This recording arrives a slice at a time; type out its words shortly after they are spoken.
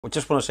I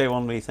just want to say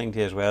one wee thing to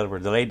you as well. We're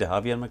delighted to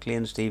have you on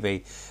McLean's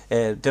TV.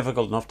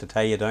 Difficult enough to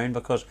tie you down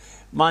because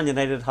Man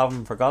United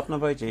haven't forgotten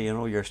about you. You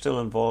know, you're still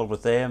involved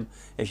with them.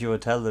 If you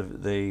would tell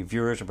the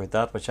viewers about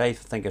that, which I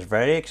think is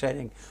very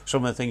exciting,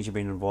 some of the things you've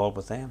been involved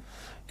with them.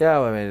 Yeah,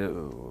 I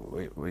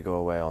mean, we go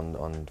away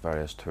on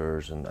various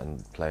tours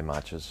and play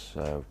matches.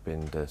 We've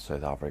been to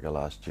South Africa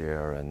last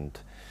year, and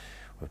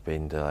we've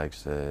been to like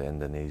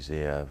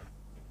Indonesia.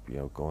 You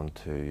know, going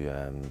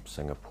to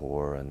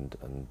Singapore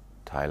and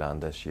Thailand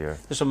this year.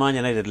 There's a Man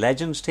United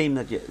Legends team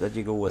that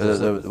you go with.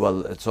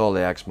 Well, it's all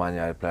the ex-Man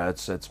United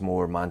players. It's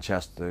more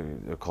Manchester,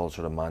 the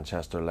culture of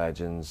Manchester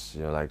legends.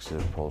 You know, like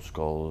Paul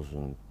Scholes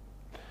and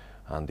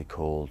Andy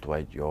Cole,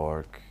 Dwight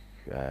York,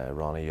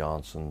 Ronnie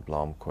Johnson,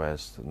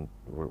 Blomqvist, and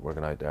we're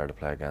going out there to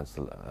play against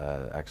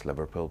the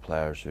ex-Liverpool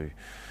players who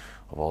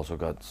have also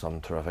got some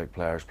terrific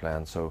players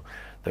playing. So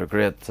they're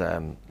great.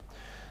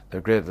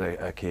 They're great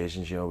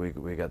occasions. You know,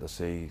 we get to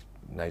see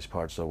nice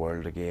parts of the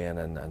world again,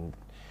 and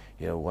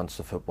you know, once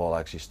the football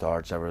actually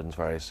starts, everything's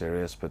very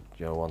serious. But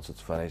you know, once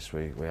it's finished,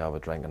 we have a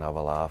drink and have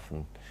a laugh,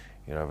 and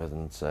you know,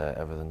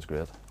 everything's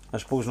great. I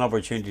suppose an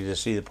opportunity to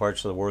see the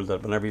parts of the world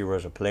that whenever you were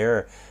as a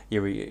player,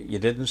 you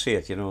didn't see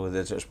it. You know,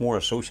 it's more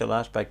a social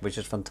aspect, which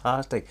is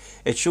fantastic.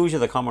 It shows you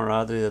the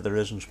camaraderie that there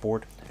is in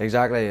sport.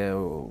 Exactly. You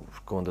know,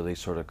 going to these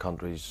sort of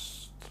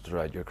countries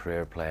throughout your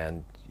career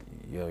playing,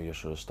 you know, you're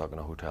sort of stuck in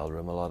a hotel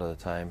room a lot of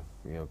the time.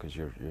 You know, because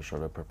you're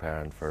sort of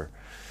preparing for,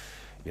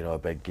 you know, a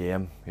big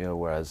game, you know,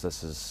 whereas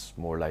this is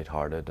more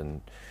light-hearted,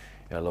 and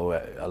you know,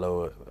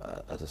 although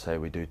as I say,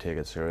 we do take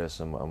it serious,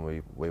 and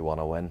we want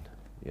to win.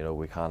 You know,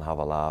 we can have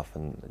a laugh,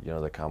 and you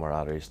know, the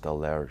camaraderie is still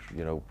there,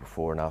 you know,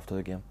 before and after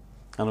the game.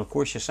 And of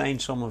course, you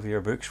signed some of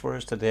your books for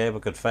us today. We've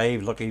got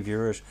 5 lucky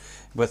viewers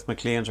with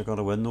McLean's are going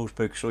to win those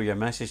books. So your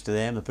message to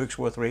them: the book's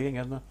worth reading,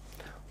 isn't it?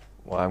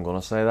 Well, I'm going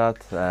to say that.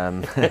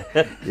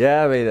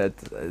 Yeah, I mean,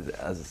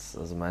 as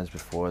I mentioned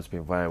before, it's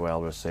been very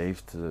well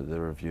received. The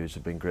reviews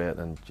have been great,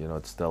 and you know,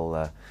 it's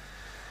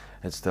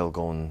still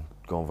going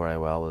very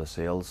well with the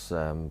sales.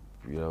 You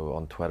know,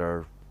 on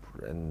Twitter,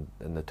 in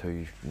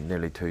the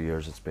nearly 2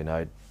 years it's been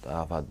out,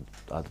 I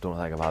don't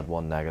think I've had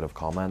one negative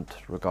comment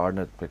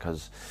regarding it,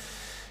 because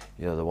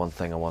you know, the one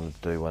thing I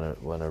wanted to do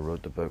when I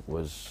wrote the book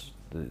was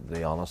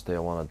the honesty. I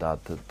wanted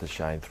that to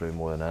shine through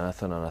more than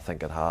anything, and I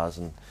think it has.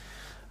 And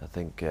I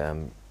think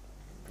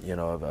you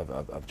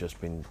know, I've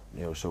just been,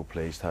 you know, so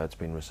pleased how it's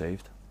been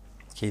received.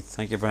 Keith,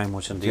 thank you very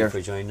much indeed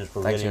for joining us.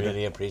 We're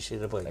really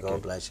appreciative.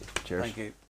 God bless you. Cheers. Thank you.